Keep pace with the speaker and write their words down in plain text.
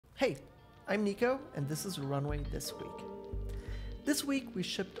Hey, I'm Nico, and this is Runway This Week. This week we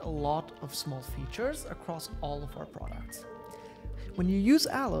shipped a lot of small features across all of our products. When you use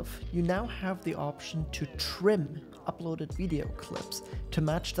Aleph, you now have the option to trim uploaded video clips to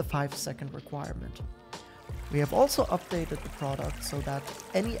match the 5-second requirement. We have also updated the product so that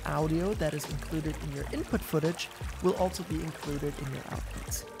any audio that is included in your input footage will also be included in your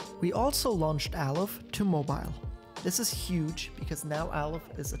outputs. We also launched Aleph to mobile. This is huge because now Aleph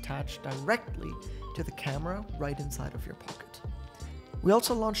is attached directly to the camera right inside of your pocket. We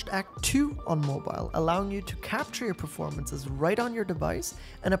also launched Act 2 on mobile, allowing you to capture your performances right on your device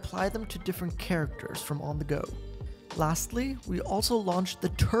and apply them to different characters from on the go. Lastly, we also launched the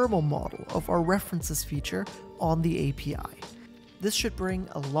turbo model of our references feature on the API. This should bring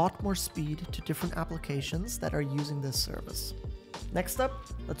a lot more speed to different applications that are using this service. Next up,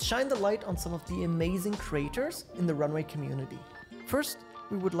 let's shine the light on some of the amazing creators in the Runway community. First,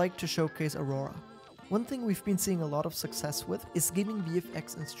 we would like to showcase Aurora. One thing we've been seeing a lot of success with is giving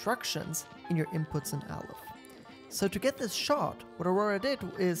VFX instructions in your inputs in Aleph. So to get this shot, what Aurora did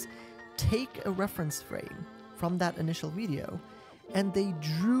is take a reference frame from that initial video, and they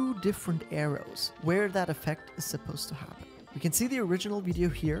drew different arrows where that effect is supposed to happen. We can see the original video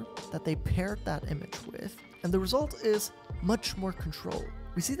here that they paired that image with, and the result is much more control.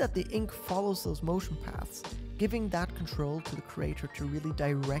 We see that the ink follows those motion paths, giving that control to the creator to really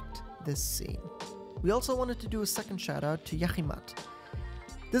direct this scene. We also wanted to do a second shout out to Yachimat.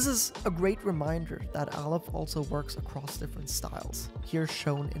 This is a great reminder that Aleph also works across different styles, here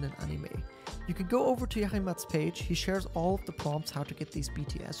shown in an anime. You can go over to Yachimat's page, he shares all of the prompts how to get these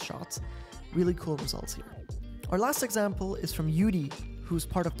BTS shots. Really cool results here. Our last example is from Yudi, who's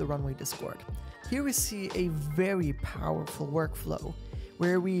part of the Runway Discord. Here we see a very powerful workflow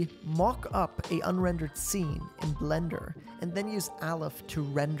where we mock up an unrendered scene in Blender and then use Aleph to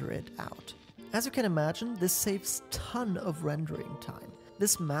render it out. As you can imagine, this saves a ton of rendering time.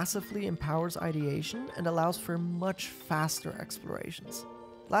 This massively empowers ideation and allows for much faster explorations.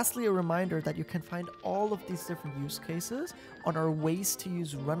 Lastly, a reminder that you can find all of these different use cases on our Ways to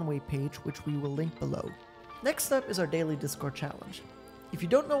Use Runway page, which we will link below. Next up is our daily Discord challenge. If you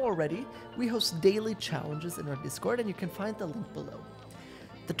don't know already, we host daily challenges in our Discord and you can find the link below.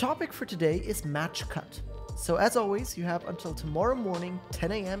 The topic for today is match cut. So as always, you have until tomorrow morning,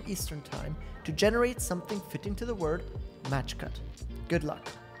 10 AM Eastern Time, to generate something fitting to the word match cut. Good luck.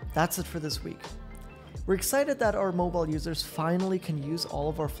 That's it for this week. We're excited that our mobile users finally can use all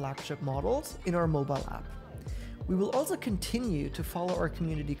of our flagship models in our mobile app. We will also continue to follow our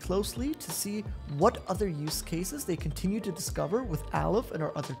community closely to see what other use cases they continue to discover with Aleph and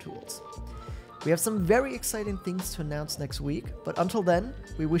our other tools. We have some very exciting things to announce next week, but until then,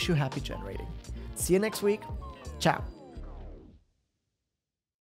 we wish you happy generating. See you next week. Ciao.